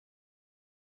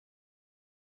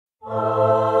I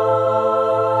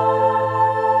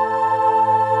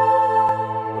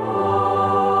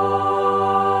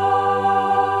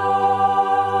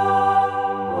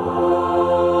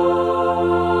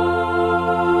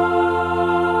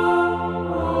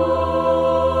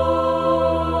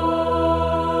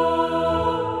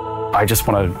just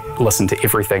want to listen to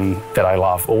everything that I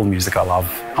love, all the music I love,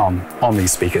 on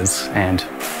these speakers, and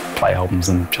play albums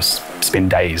and just spend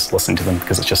days listening to them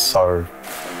because it's just so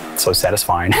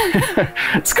satisfying.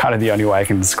 It's kind of the only way I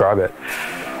can describe it.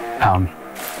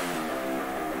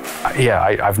 Yeah,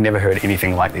 I've never heard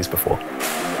anything like these before.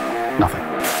 Nothing.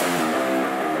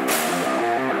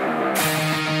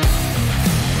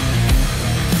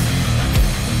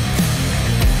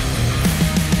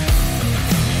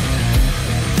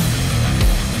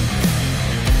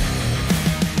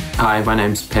 Hi, my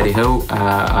name's Paddy Hill.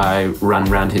 I run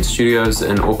Roundhead Studios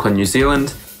in Auckland, New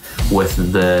Zealand.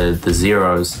 With the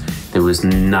Zerøs, there was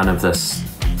none of this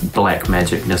black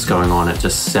magicness going on. It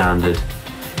just sounded,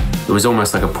 it was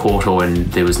almost like a portal, and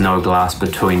there was no glass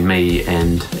between me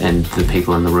and the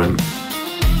people in the room.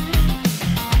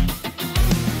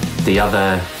 The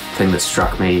other thing that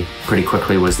struck me pretty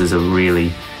quickly was there's a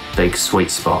really big sweet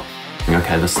spot.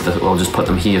 Okay, I'll just put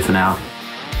them here for now.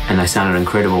 And they sounded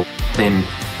incredible. Then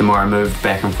the more I moved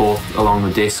back and forth along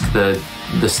the desk,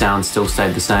 the sound still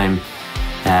stayed the same,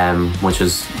 which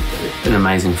is an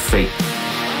amazing feat.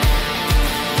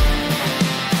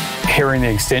 Hearing the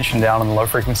extension down in the low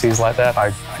frequencies like that,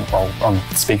 well, on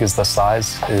speakers this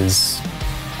size, is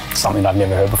something I've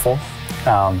never heard before.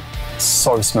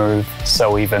 So smooth,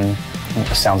 so even,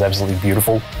 it sounds absolutely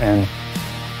beautiful, and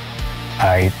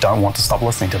I don't want to stop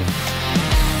listening to them.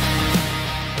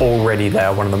 Already they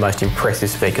are one of the most impressive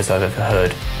speakers I've ever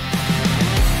heard.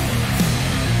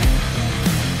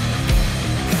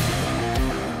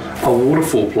 A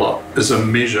waterfall plot is a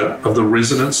measure of the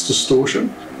resonance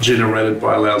distortion generated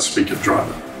by a loudspeaker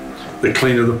driver. The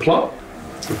cleaner the plot,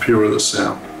 the purer the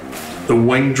sound. The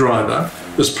wing driver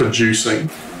is producing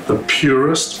the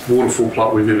purest waterfall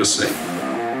plot we've ever seen.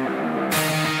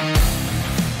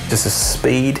 Just a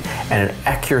speed and an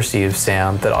accuracy of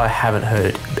sound that I haven't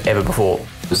heard ever before.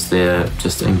 They're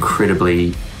just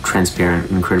incredibly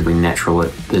transparent, incredibly natural.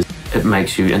 It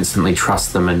makes you instantly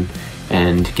trust them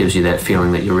and gives you that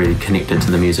feeling that you're really connected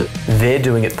to the music. They're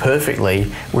doing it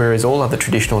perfectly, whereas all other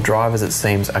traditional drivers, it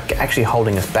seems, are actually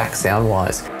holding us back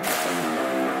sound-wise.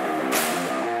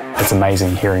 It's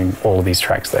amazing hearing all of these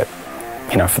tracks that,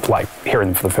 you know, like hearing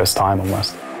them for the first time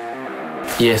almost.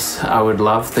 Yes, I would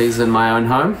love these in my own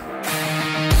home.